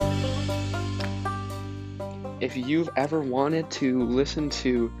if you've ever wanted to listen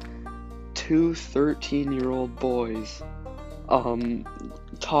to two 13-year-old boys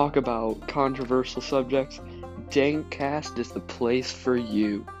talk about controversial subjects, DankCast is the place for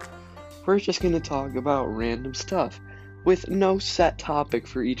you. We're just going to talk about random stuff with no set topic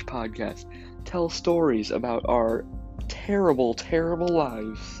for each podcast. Tell stories about our terrible, terrible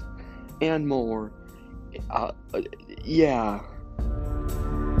lives and more. Yeah.